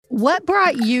What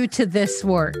brought you to this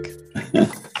work?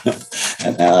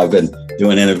 And I've been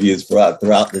doing interviews throughout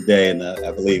the day, and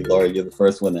I believe, Lori, you're the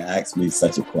first one to ask me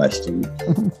such a question.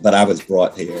 But I was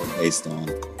brought here based on,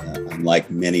 unlike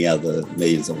many other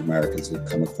millions of Americans who've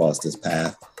come across this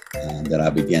path, that I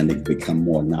began to become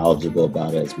more knowledgeable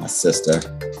about it as my sister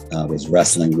was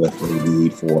wrestling with the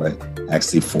need for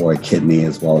a kidney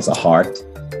as well as a heart,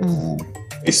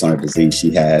 based on a disease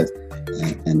she had.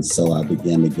 And so I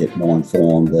began to get more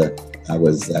informed. I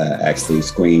was actually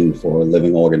screened for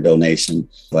living organ donation,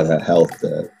 but her health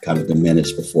kind of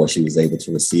diminished before she was able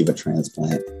to receive a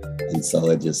transplant. And so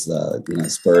it just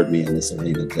spurred me in this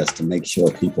arena just to make sure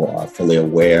people are fully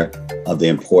aware of the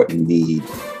important need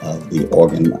of the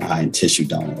organ, eye, and tissue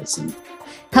donors.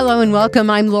 Hello and welcome.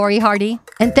 I'm Lori Hardy,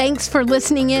 and thanks for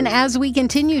listening in as we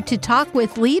continue to talk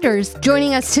with leaders.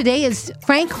 Joining us today is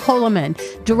Frank Holeman,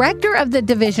 Director of the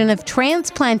Division of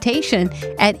Transplantation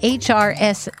at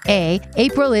HRSA.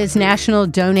 April is National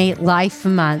Donate Life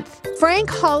Month. Frank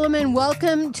Holeman,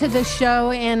 welcome to the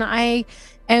show, and I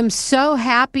am so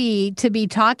happy to be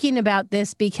talking about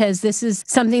this because this is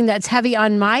something that's heavy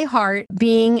on my heart,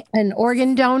 being an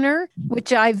organ donor,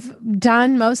 which I've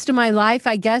done most of my life,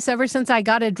 I guess, ever since I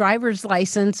got a driver's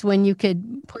license, when you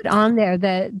could put on there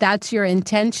that that's your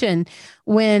intention.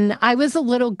 When I was a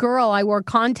little girl, I wore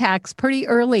contacts pretty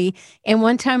early. And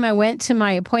one time I went to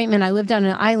my appointment. I lived on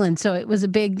an island, so it was a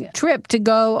big trip to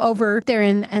go over there.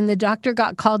 And the doctor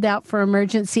got called out for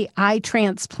emergency eye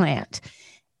transplant.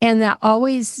 And that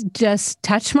always just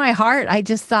touched my heart. I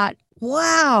just thought,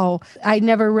 wow, I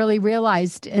never really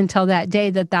realized until that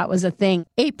day that that was a thing.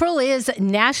 April is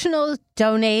National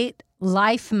Donate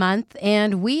Life Month,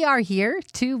 and we are here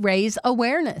to raise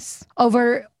awareness.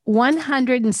 Over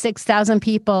 106,000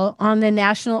 people on the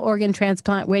National Organ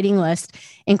Transplant waiting list,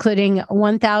 including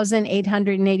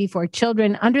 1,884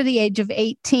 children under the age of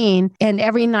 18, and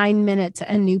every 9 minutes,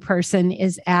 a new person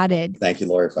is added. Thank you,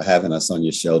 Lori, for having us on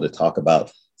your show to talk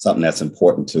about something that's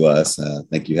important to us. I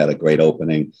think you had a great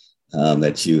opening,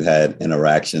 that you had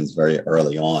interactions very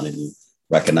early on, and you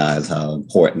recognize how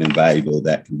important and valuable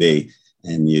that can be.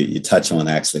 And you touch on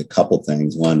actually a couple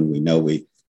things. One, we know we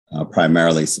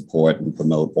primarily support and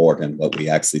promote organ, but we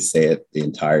actually say it, the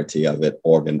entirety of it,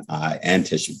 organ, eye, and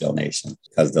tissue donation,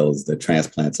 because the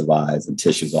transplants of eyes and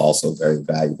tissues are also very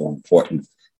valuable and important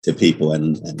to people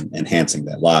and enhancing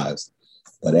their lives.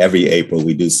 But every April,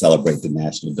 we do celebrate the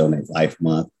National Donate Life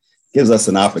Month. It gives us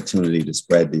an opportunity to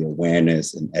spread the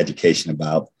awareness and education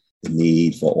about the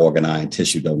need for organ, eye, and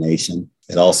tissue donation.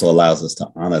 It also allows us to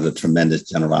honor the tremendous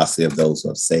generosity of those who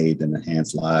have saved and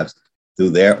enhanced lives through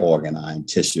their organ, eye, and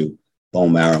tissue,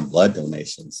 bone marrow, and blood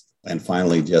donations. And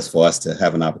finally, just for us to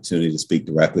have an opportunity to speak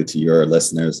directly to your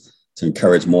listeners, to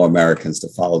encourage more Americans to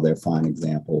follow their fine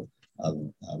example of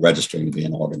registering to be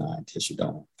an organ, eye, and tissue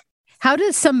donor. How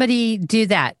does somebody do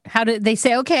that? How do they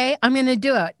say, okay, I'm going to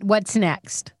do it? What's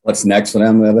next? What's next for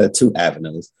them? We have two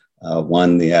avenues.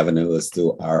 One, the avenue is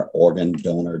through our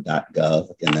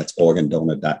organdonor.gov. Again, that's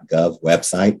organdonor.gov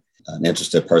website. An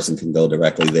interested person can go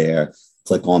directly there,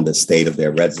 click on the state of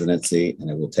their residency, and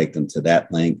it will take them to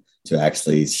that link to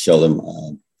actually show them,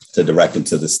 to direct them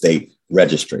to the state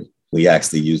registry. We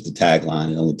actually use the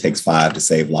tagline, it only takes 5 to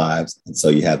save lives. And so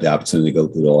you have the opportunity to go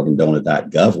through the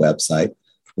organdonor.gov website.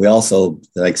 We also,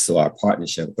 thanks to our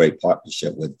great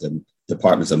partnership with the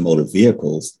Departments of Motor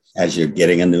Vehicles, as you're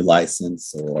getting a new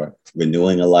license or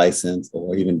renewing a license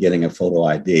or even getting a photo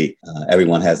ID,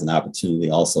 everyone has an opportunity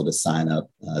also to sign up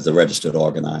as a registered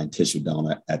organ, eye, and tissue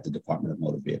donor at the Department of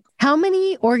Motor Vehicles. How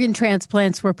many organ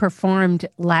transplants were performed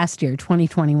last year,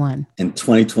 2021? And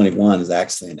 2021 is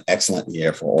actually an excellent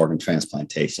year for organ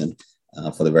transplantation.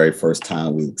 For the very first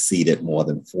time, we exceeded more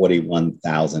than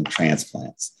 41,000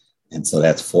 transplants. And so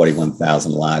that's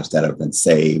 41,000 lives that have been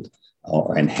saved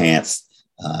or enhanced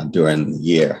during the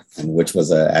year, and which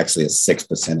was actually a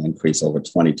 6% increase over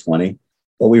 2020.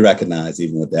 But we recognize,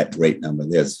 even with that great number,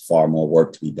 there's far more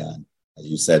work to be done. As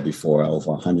you said before,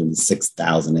 over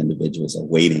 106,000 individuals are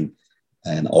waiting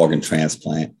an organ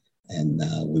transplant, and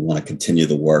we want to continue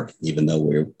the work, even though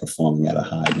we're performing at a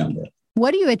high number.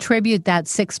 What do you attribute that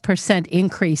 6%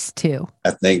 increase to?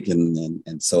 I think,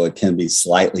 and so it can be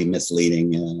slightly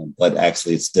misleading, but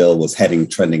actually it still was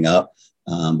trending up.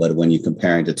 But when you're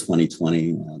comparing to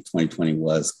 2020, 2020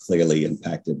 was clearly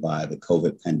impacted by the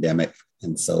COVID pandemic.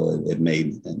 And so it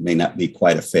may not be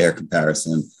quite a fair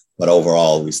comparison, but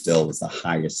overall, we still was the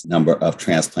highest number of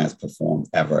transplants performed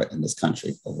ever in this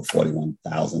country, over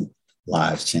 41,000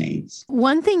 lives changed.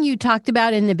 One thing you talked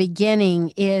about in the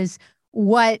beginning is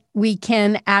what we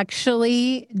can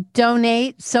actually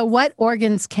donate. So what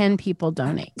organs can people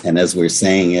donate? And as we're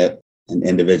saying it, an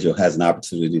individual has an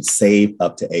opportunity to save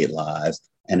up to 8 lives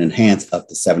and enhance up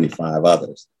to 75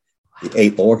 others. The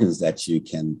 8 organs that you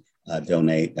can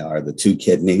donate are the 2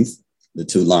 kidneys, the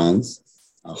 2 lungs,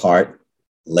 a heart,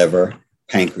 liver,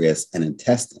 pancreas, and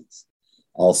intestines.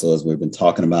 Also, as we've been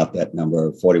talking about that number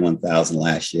of 41,000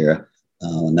 last year,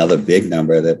 another big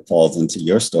number that falls into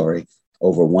your story,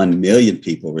 over 1 million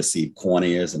people received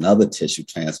corneas and other tissue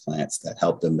transplants that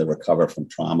help them to recover from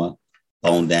trauma,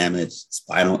 bone damage,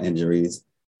 spinal injuries,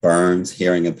 burns,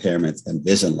 hearing impairments, and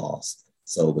vision loss.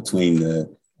 So between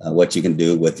the what you can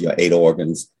do with your 8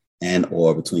 organs and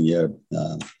or between your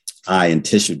eye and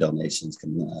tissue donations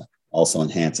can also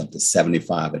enhance up to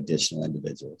 75 additional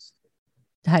individuals.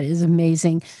 That is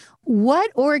amazing.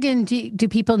 What organ do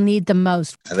people need the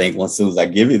most? I think as soon as I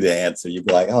give you the answer, you'll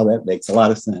be like, oh, that makes a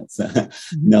lot of sense.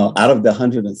 No, out of the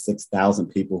 106,000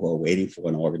 people who are waiting for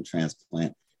an organ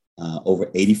transplant, over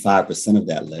 85% of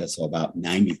that list, or about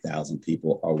 90,000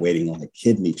 people, are waiting on a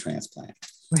kidney transplant.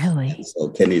 Really? And so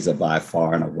kidneys are by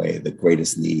far and away the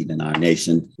greatest need in our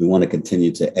nation. We want to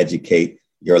continue to educate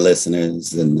your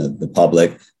listeners and the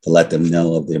public to let them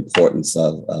know of the importance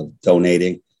of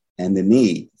donating and the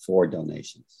need for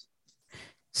donations.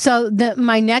 So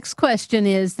my next question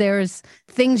is, there's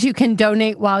things you can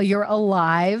donate while you're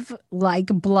alive, like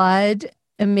blood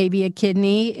and maybe a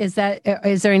kidney. Is there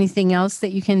anything else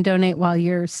that you can donate while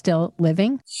you're still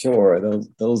living? Sure.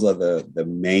 Those are the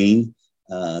main,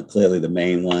 clearly the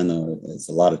main one, or it's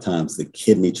a lot of times the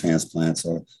kidney transplants,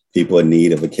 or people in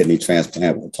need of a kidney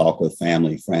transplant will talk with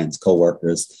family, friends,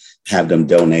 coworkers, have them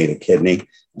donate a kidney.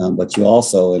 But you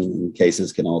also, in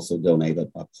cases, can also donate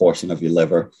a portion of your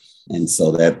liver. And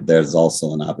so that there's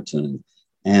also an opportunity.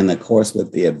 And of course,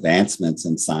 with the advancements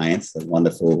in science, the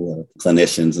wonderful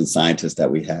clinicians and scientists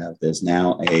that we have, there's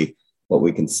now what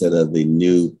we consider the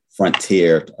new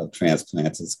frontier of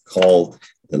transplants. It's called,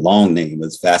 the long name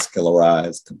is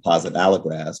vascularized composite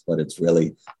allografts, but it's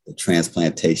really the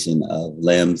transplantation of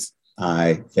limbs,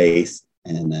 eye, face.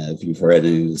 And if you've heard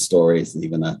any of the stories,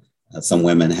 even some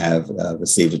women have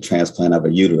received a transplant of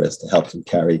a uterus to help them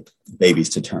carry babies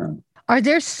to term. Are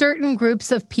there certain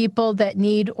groups of people that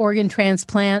need organ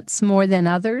transplants more than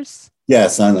others?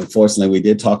 Yes, and unfortunately, we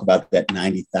did talk about that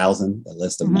 90,000, the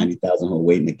list of 90,000 who are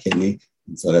waiting a kidney.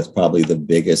 And so that's probably the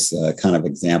biggest kind of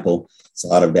example.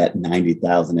 So out of that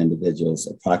 90,000 individuals,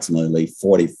 approximately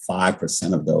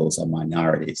 45% of those are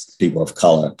minorities, people of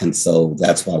color. And so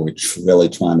that's why we're really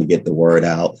trying to get the word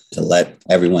out to let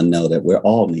everyone know that we're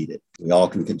all needed. We all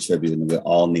can contribute and we're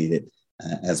all needed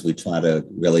as we try to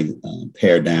really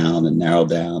pare down and narrow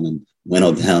down and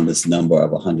winnow down this number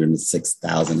of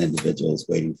 106,000 individuals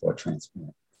waiting for a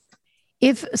transplant.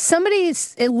 If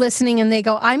somebody's listening and they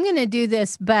go, I'm going to do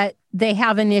this, but they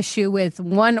have an issue with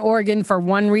one organ for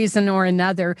one reason or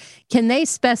another, can they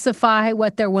specify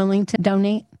what they're willing to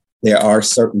donate? There are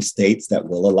certain states that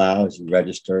will allow, as you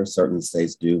register, certain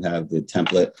states do have the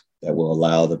template that will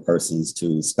allow the persons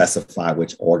to specify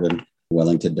which organ they're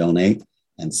willing to donate.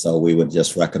 And so we would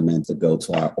just recommend to go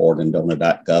to our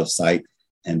organdonor.gov site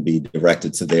and be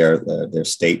directed to their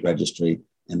state registry.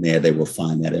 And there they will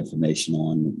find that information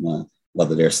on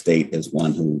whether their state is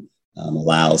one who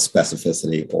allows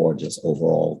specificity or just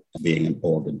overall being an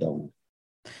organ donor.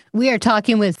 We are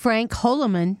talking with Frank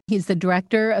Holeman. He's the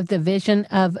director of the Division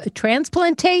of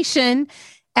Transplantation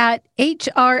at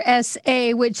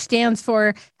HRSA, which stands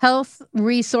for Health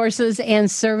Resources and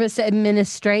Service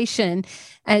Administration.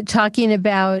 Talking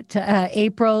about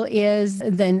April is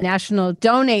the National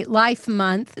Donate Life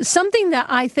Month, something that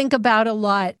I think about a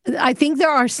lot. I think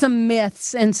there are some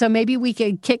myths, and so maybe we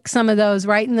could kick some of those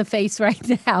right in the face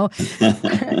right now.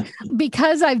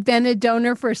 Because I've been a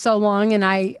donor for so long, and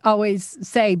I always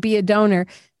say, be a donor.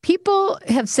 People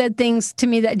have said things to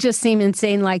me that just seem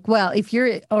insane, like, well, if you're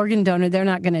an organ donor, they're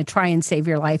not going to try and save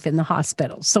your life in the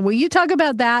hospital. So will you talk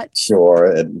about that? Sure.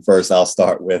 And first, I'll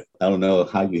start with, I don't know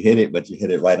how you hit it, but you hit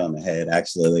it right on the head.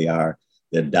 Actually,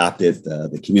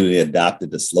 the community adopted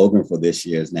the slogan for this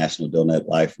year's National Donate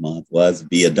Life Month was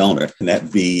Be a Donor. And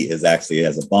that bee is actually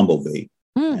as a bumblebee.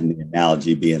 And the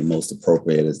analogy being most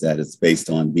appropriate is that it's based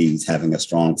on bees having a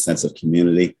strong sense of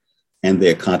community and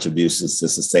their contributions to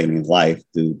sustaining life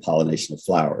through pollination of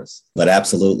flowers. But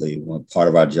absolutely, one part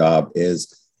of our job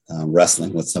is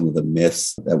wrestling with some of the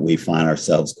myths that we find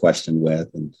ourselves questioned with.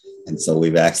 And so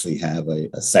we've actually have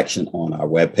a section on our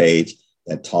webpage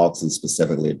that talks and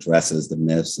specifically addresses the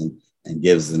myths and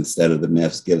gives, instead of the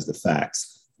myths, gives the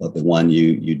facts. But the one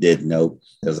you did note,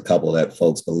 there's a couple that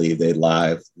folks believe they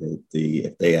live.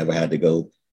 If they ever had to go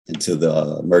into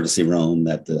the emergency room,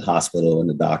 that the hospital and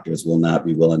the doctors will not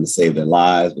be willing to save their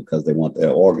lives because they want their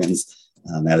organs.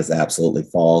 That is absolutely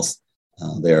false.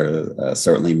 There are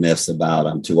certainly myths about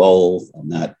I'm too old, I'm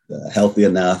not healthy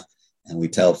enough. And we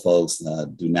tell folks,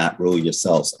 do not rule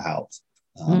yourselves out.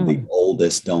 The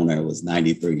oldest donor was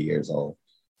 93 years old.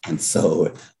 And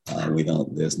so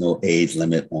there's no age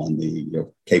limit on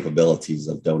your capabilities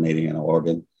of donating an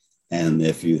organ. And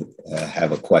if you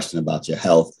have a question about your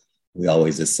health, we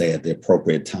always just say at the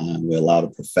appropriate time, we allow the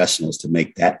professionals to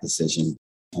make that decision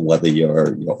on whether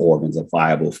your organs are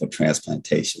viable for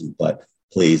transplantation. But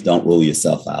please don't rule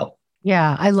yourself out.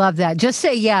 Yeah, I love that. Just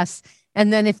say yes.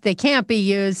 And then if they can't be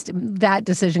used, that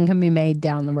decision can be made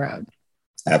down the road.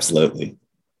 Absolutely.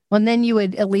 Well, and then you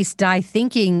would at least die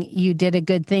thinking you did a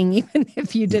good thing, even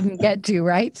if you didn't get to,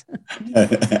 right?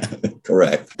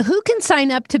 Correct. Who can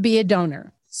sign up to be a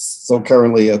donor? So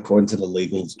currently, according to the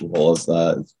legal laws,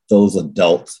 those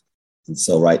adults. And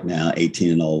so right now,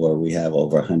 18 and older, we have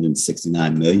over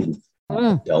 169 million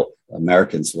adult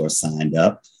Americans who are signed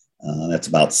up. That's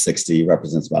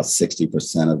represents about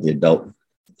 60% of the adult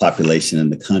population in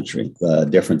the country. The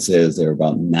difference is there are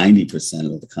about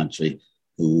 90% of the country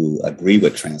who agree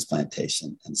with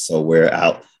transplantation. And so we're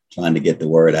out trying to get the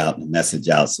word out and the message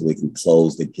out so we can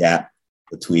close the gap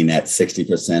between that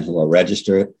 60% who are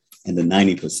registered and the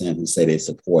 90% who say they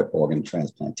support organ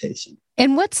transplantation.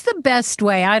 And what's the best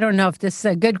way? I don't know if this is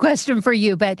a good question for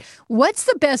you, but what's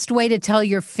the best way to tell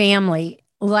your family,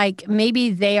 like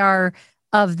maybe they are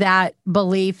of that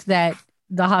belief that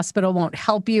the hospital won't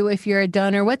help you if you're a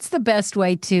donor? What's the best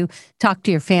way to talk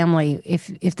to your family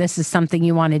if this is something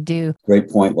you want to do? Great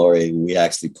point, Lori. We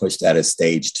actually push that as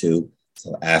stage 2.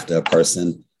 So after a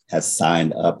person has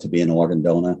signed up to be an organ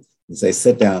donor, we say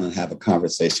sit down and have a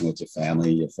conversation with your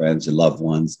family, your friends, your loved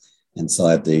ones. And so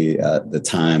at the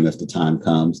time, if the time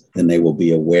comes, then they will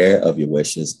be aware of your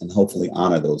wishes and hopefully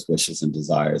honor those wishes and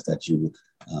desires that you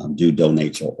do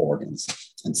donate your organs.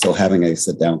 And so having a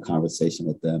sit-down conversation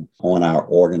with them on our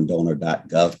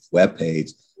organdonor.gov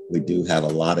webpage, we do have a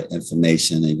lot of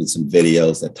information, even some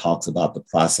videos that talks about the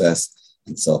process.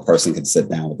 And so a person can sit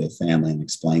down with their family and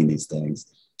explain these things.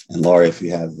 And Laura, if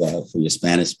you have, for your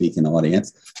Spanish-speaking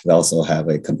audience, we also have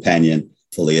a companion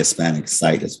fully Hispanic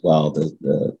site as well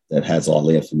that has all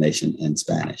the information in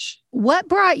Spanish. What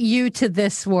brought you to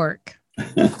this work?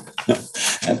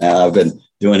 And I've been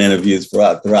doing interviews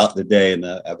throughout the day. And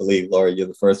I believe, Laura, you're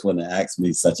the first one to ask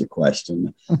me such a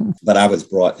question. But I was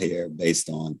brought here based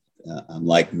on,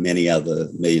 like many other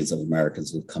millions of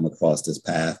Americans who've come across this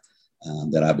path,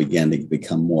 that I began to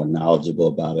become more knowledgeable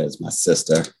about it as my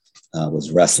sister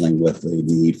was wrestling with the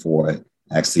need for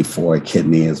a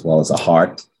kidney as well as a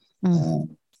heart,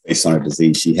 based on a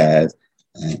disease she has.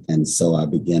 And so I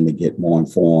began to get more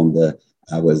informed.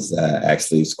 I was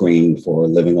actually screened for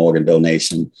living organ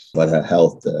donation, but her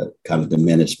health kind of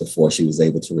diminished before she was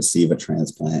able to receive a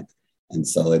transplant. And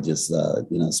so it just,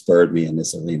 spurred me in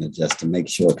this arena just to make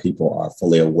sure people are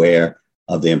fully aware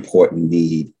of the important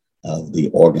need of the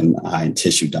organ, eye, and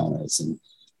tissue donors. And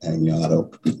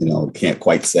I can't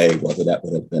quite say whether that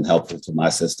would have been helpful to my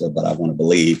sister, but I want to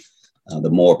believe the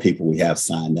more people we have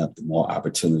signed up, the more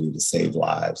opportunity to save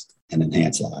lives and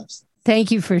enhance lives.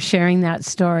 Thank you for sharing that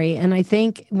story. And I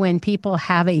think when people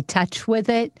have a touch with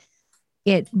it,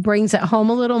 it brings it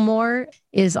home a little more,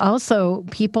 is also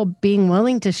people being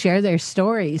willing to share their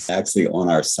stories. Actually, on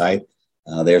our site,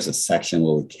 there's a section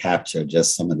where we capture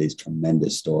just some of these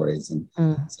tremendous stories. And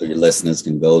so your listeners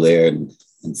can go there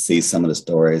and see some of the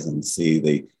stories and see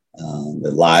the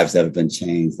lives that have been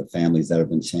changed, the families that have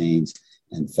been changed.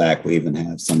 In fact, we even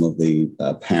have some of the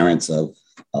parents of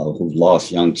who've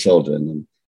lost young children, and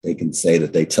they can say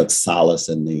that they took solace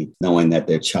in knowing that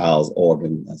their child's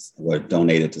organs were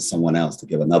donated to someone else to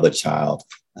give another child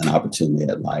an opportunity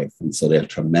at life. And so there are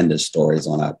tremendous stories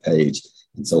on our page.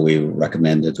 And so we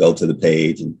recommend to go to the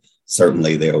page, and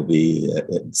certainly there will be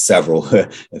several,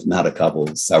 if not a couple,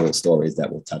 several stories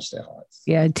that will touch their hearts.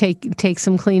 Yeah, take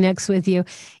some Kleenex with you.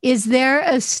 Is there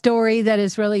a story that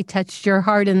has really touched your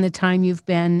heart in the time you've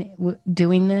been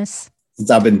doing this? Since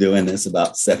I've been doing this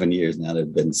about 7 years now, there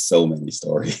have been so many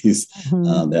stories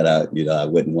that I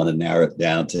wouldn't want to narrow it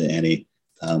down to any,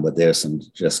 but there's some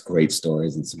just great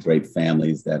stories and some great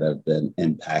families that have been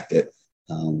impacted.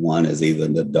 One is either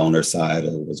the donor side,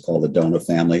 or what's called the donor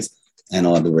families, and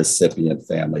on the recipient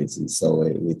families. And so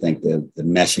we think that the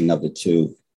meshing of the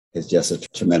two is just a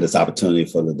tremendous opportunity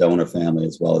for the donor family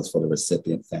as well as for the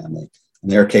recipient family.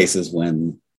 And there are cases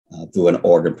when through an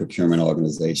organ procurement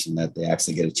organization that they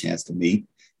actually get a chance to meet.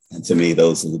 And to me,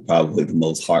 those are probably the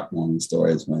most heartwarming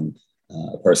stories, when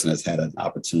a person has had an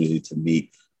opportunity to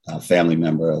meet a family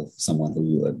member of someone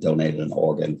who donated an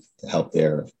organ to help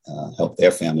their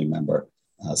family member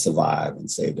survive and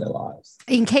save their lives.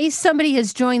 In case somebody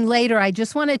has joined later, I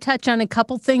just want to touch on a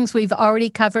couple things we've already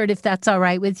covered, if that's all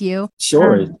right with you.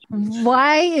 Sure.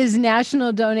 Why is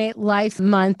National Donate Life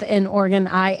Month an organ,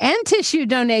 eye, and tissue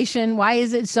donation? Why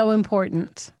is it so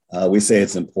important? We say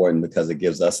it's important because it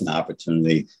gives us an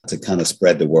opportunity to kind of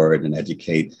spread the word and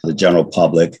educate the general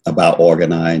public about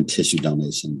organ, eye, and tissue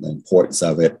donation, the importance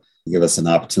of it. Give us an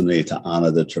opportunity to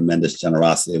honor the tremendous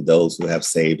generosity of those who have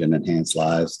saved and enhanced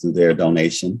lives through their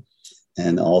donation.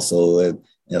 And also it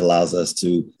allows us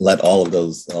to let all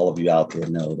of you out there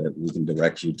know that we can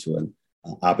direct you to an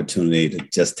opportunity to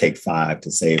just take 5 to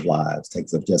save lives. It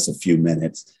takes just a few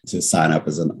minutes to sign up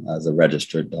as a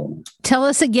registered donor. Tell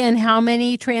us again how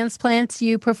many transplants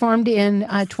you performed in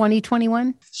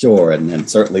 2021? Sure, and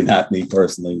certainly not me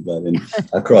personally, but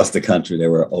across the country,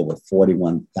 there were over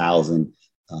 41,000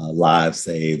 lives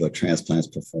saved or transplants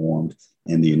performed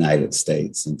in the United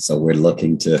States. And so we're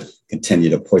looking to continue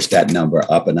to push that number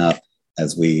up and up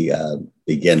as we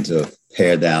begin to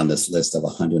pare down this list of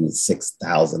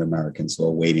 106,000 Americans who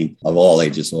are waiting, of all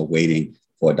ages, who are waiting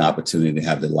for an opportunity to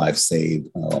have their life saved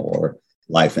or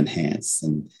life enhanced.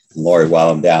 And Lori,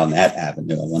 while I'm down that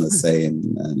avenue, I want to say,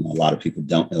 and a lot of people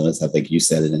don't know this, I think you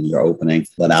said it in your opening,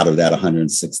 but out of that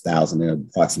 106,000, there are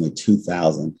approximately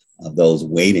 2,000 of those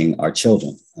waiting are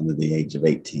children under the age of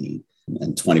 18.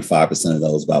 And 25% of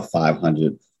those, about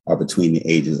 500, are between the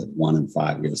ages of 1 and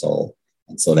 5 years old.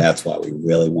 And so that's why we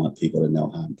really want people to know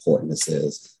how important this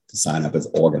is to sign up as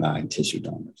organ, eye, and tissue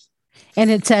donors. And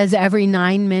it says every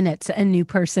 9 minutes, a new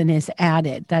person is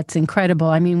added. That's incredible.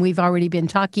 I mean, we've already been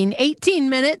talking 18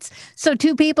 minutes, so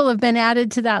 2 people have been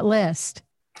added to that list.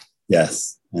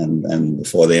 Yes. And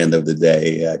before the end of the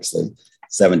day, actually,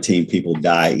 17 people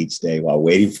die each day while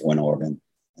waiting for an organ.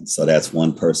 And so that's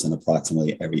one person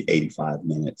approximately every 85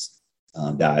 minutes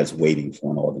dies waiting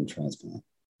for an organ transplant.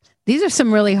 These are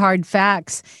some really hard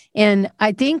facts. And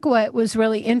I think what was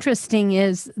really interesting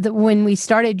is that when we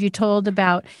started, you told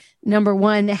about, number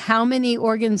one, how many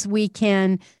organs we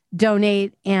can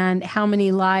donate and how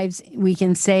many lives we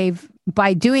can save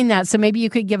by doing that. So maybe you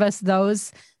could give us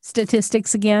those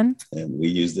statistics again. And we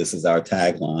use this as our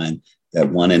tagline, that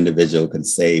one individual can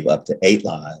save up to 8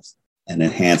 lives and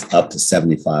enhance up to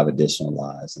 75 additional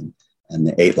lives. And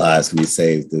the 8 lives can be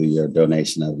saved through your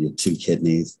donation of your 2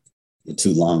 kidneys, your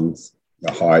 2 lungs,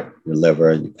 your heart, your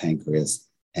liver, your pancreas,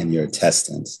 and your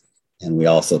intestines. And we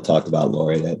also talked about,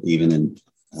 Lori, that even in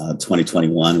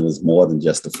 2021, it was more than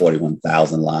just the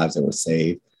 41,000 lives that were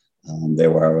saved.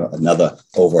 There were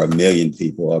over 1 million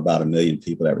people, or about 1 million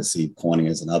people, that received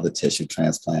corneas and other tissue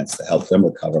transplants to help them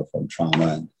recover from trauma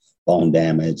and bone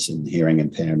damage and hearing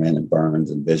impairment and burns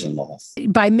and vision loss.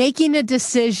 By making a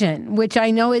decision, which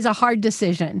I know is a hard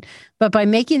decision, but by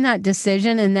making that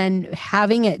decision and then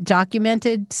having it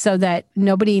documented so that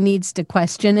nobody needs to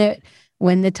question it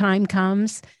when the time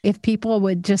comes, if people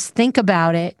would just think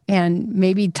about it and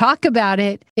maybe talk about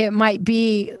it, it might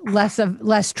be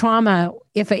less trauma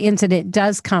if an incident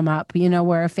does come up,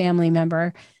 where a family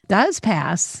member does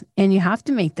pass, and you have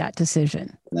to make that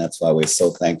decision. And that's why we're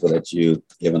so thankful that you've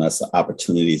given us the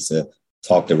opportunity to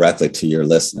talk directly to your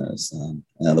listeners.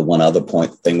 And the one other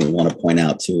thing we want to point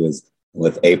out too is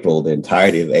with April, the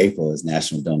entirety of April is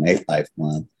National Donate Life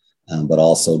Month, but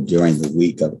also during the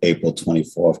week of April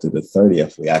 24th through the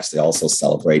 30th, we actually also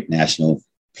celebrate National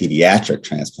Pediatric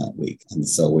Transplant Week. And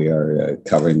so we are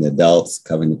covering the adults,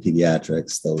 covering the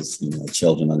pediatrics, those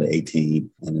children under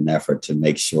 18, in an effort to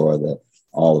make sure that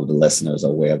all of the listeners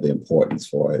are aware of the importance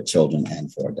for children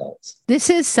and for adults. This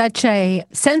is such a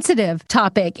sensitive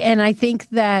topic, and I think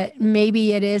that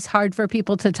maybe it is hard for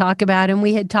people to talk about. And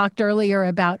we had talked earlier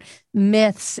about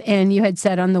myths, and you had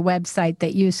said on the website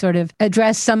that you sort of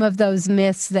address some of those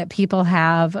myths that people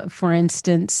have. For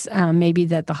instance, maybe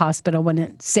that the hospital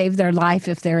wouldn't save their life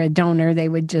if they're a donor. They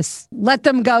would just let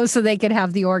them go so they could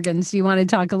have the organs. Do you want to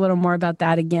talk a little more about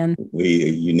that again? We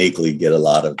uniquely get a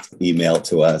lot of email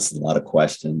to us, a lot of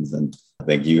questions, and I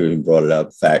think you even brought it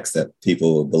up, facts that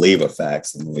people believe are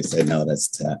facts. And we say, no,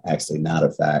 that's actually not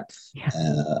a fact. Yeah.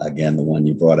 Again, the one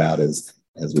you brought out is,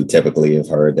 as we typically have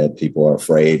heard, that people are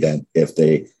afraid that if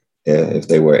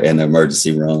they were in an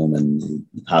emergency room and the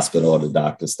hospital or the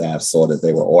doctor staff saw that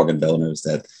they were organ donors,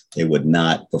 that they would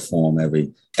not perform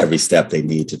every step they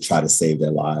need to try to save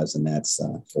their lives. And that's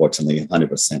fortunately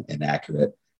 100%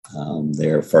 inaccurate.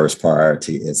 Their first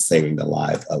priority is saving the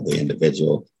life of the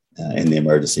individual in the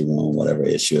emergency room, whatever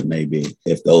issue it may be.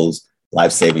 If those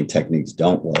life-saving techniques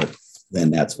don't work,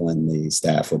 then that's when the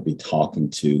staff will be talking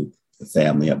to the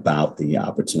family about the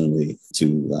opportunity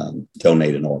to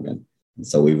donate an organ. And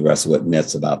so we wrestle with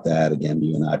myths about that. Again,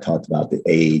 you and I talked about the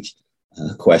age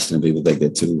question. People think they're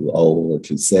too old or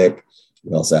too sick.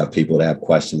 We also have people that have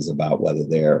questions about whether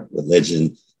their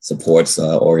religion supports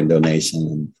organ donation.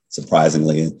 And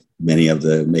surprisingly, many of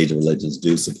the major religions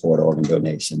do support organ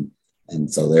donation.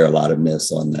 And so there are a lot of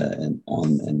myths on that,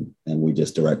 and we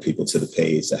just direct people to the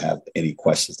page to have any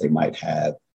questions they might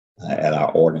have at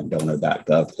our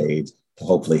organdonor.gov page to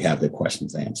hopefully have their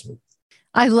questions answered.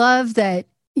 I love that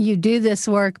you do this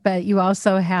work, but you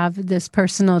also have this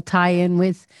personal tie-in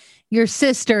with your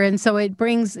sister, and so it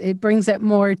brings it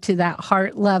more to that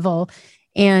heart level.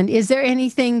 And is there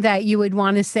anything that you would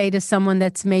want to say to someone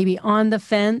that's maybe on the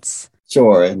fence?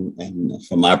 Sure. And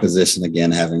from my position,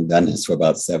 again, having done this for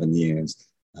about 7 years,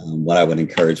 what I would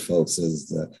encourage folks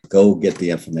is go get the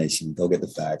information, go get the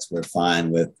facts. We're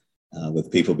fine with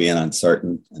people being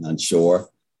uncertain and unsure.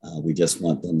 We just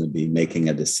want them to be making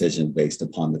a decision based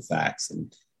upon the facts.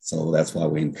 And so that's why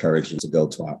we encourage you to go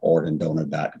to our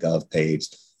organdonor.gov page.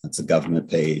 It's a government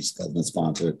page, government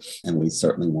sponsored, and we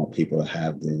certainly want people to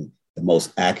have the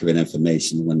most accurate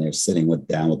information when they're sitting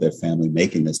down with their family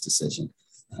making this decision.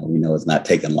 We know it's not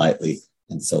taken lightly,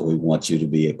 and so we want you to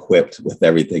be equipped with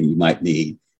everything you might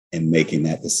need in making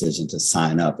that decision to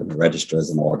sign up and register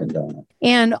as an organ donor.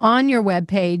 And on your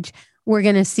webpage, we're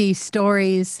going to see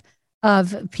stories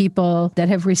of people that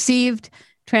have received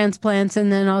transplants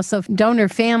and then also donor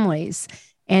families,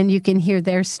 and you can hear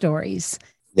their stories.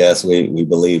 Yes, we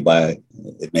believe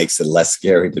it makes it less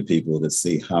scary to people to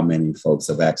see how many folks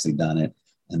have actually done it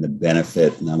and the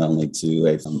benefit not only to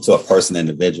a person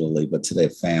individually, but to their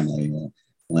family.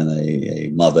 When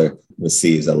a mother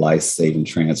receives a life-saving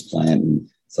transplant, and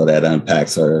so that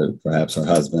impacts perhaps her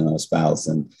husband or spouse,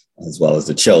 and as well as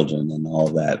the children and all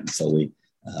that. And so we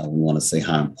want to say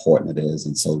how important it is.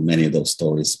 And so many of those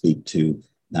stories speak to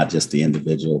not just the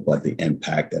individual, but the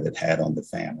impact that it had on the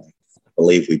family. I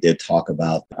believe we did talk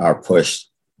about our push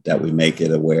that we make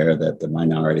it aware that the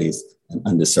minorities and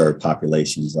underserved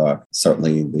populations are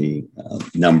certainly the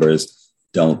numbers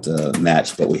don't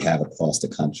match what we have across the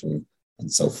country.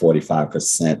 And so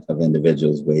 45% of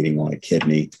individuals waiting on a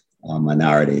kidney are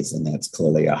minorities, and that's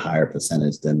clearly a higher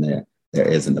percentage than there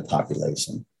is in the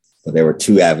population. But there were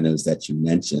two avenues that you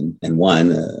mentioned. And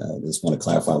one, I just want to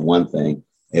clarify one thing.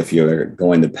 If you're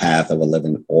going the path of a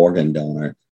living organ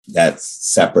donor, that's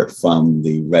separate from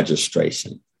the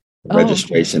registration. The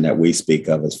registration that we speak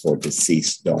of is for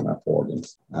deceased donor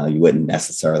organs. You wouldn't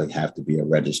necessarily have to be a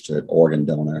registered organ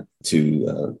donor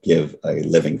to give a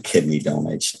living kidney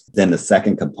donation. Then the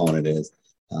second component is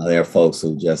there are folks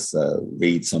who just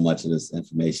read so much of this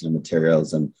information and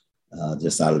materials and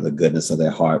just out of the goodness of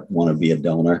their heart want to be a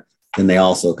donor. Then they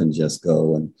also can just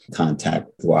go and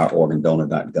contact through our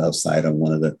organdonor.gov site on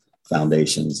one of the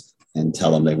foundations and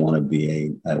tell them they want to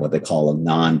be what they call a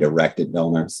non-directed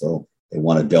donor. So they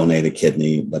want to donate a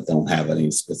kidney, but don't have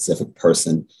any specific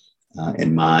person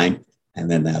in mind.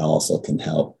 And then that also can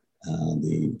help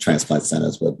the transplant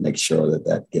centers with make sure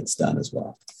that gets done as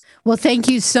well. Well, thank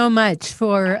you so much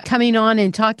for coming on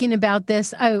and talking about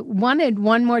this. I wanted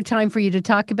one more time for you to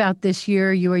talk about this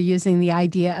year. You were using the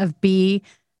idea of be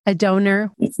a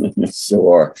donor.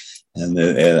 Sure. And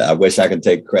I wish I could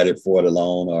take credit for it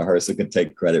alone, or HRSA could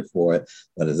take credit for it,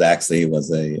 but it actually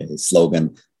was a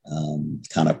slogan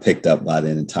kind of picked up by the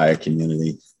entire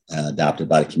community, adopted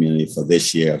by the community for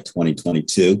this year of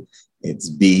 2022. It's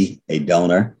be a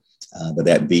donor, but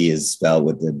that B is spelled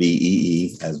with the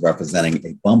BEE as representing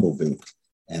a bumblebee.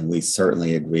 And we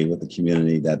certainly agree with the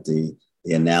community that the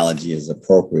analogy is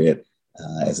appropriate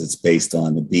as it's based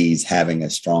on the bees having a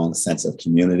strong sense of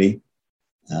community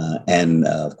and,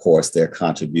 of course, their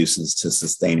contributions to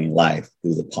sustaining life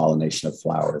through the pollination of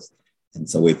flowers. And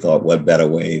so we thought, what better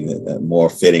way, a more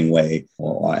fitting way,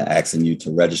 or asking you to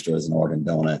register as an organ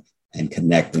donor and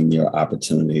connecting your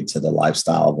opportunity to the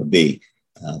lifestyle of a bee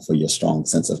for your strong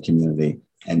sense of community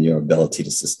and your ability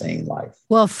to sustain life.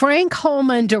 Well, Frank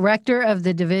Holman, Director of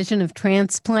the Division of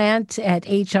Transplant at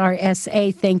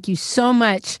HRSA, thank you so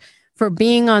much for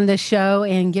being on the show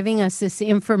and giving us this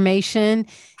information.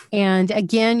 And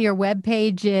again, your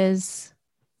webpage is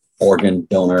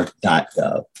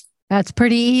organdonor.gov. That's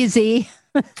pretty easy.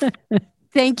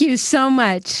 Thank you so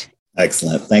much.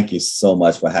 Excellent. Thank you so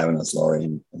much for having us, Lori,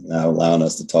 and allowing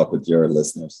us to talk with your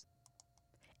listeners.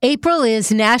 April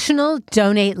is National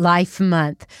Donate Life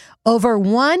Month. Over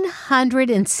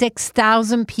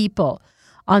 106,000 people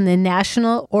on the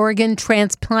National Organ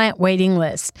Transplant waiting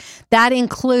list. That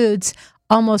includes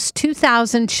almost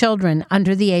 2,000 children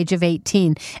under the age of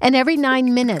 18. And every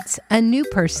 9 minutes, a new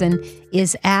person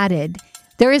is added.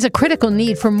 There is a critical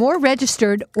need for more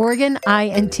registered organ, eye,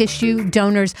 and tissue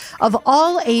donors of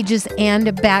all ages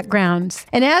and backgrounds.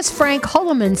 And as Frank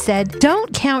Holloman said,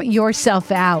 don't count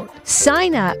yourself out.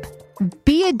 Sign up,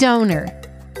 be a donor,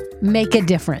 make a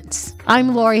difference.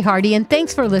 I'm Lori Hardy, and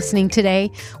thanks for listening today.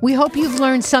 We hope you've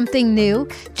learned something new.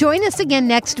 Join us again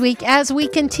next week as we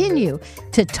continue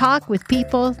to talk with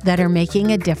people that are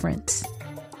making a difference.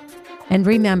 And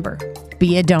remember,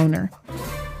 be a donor.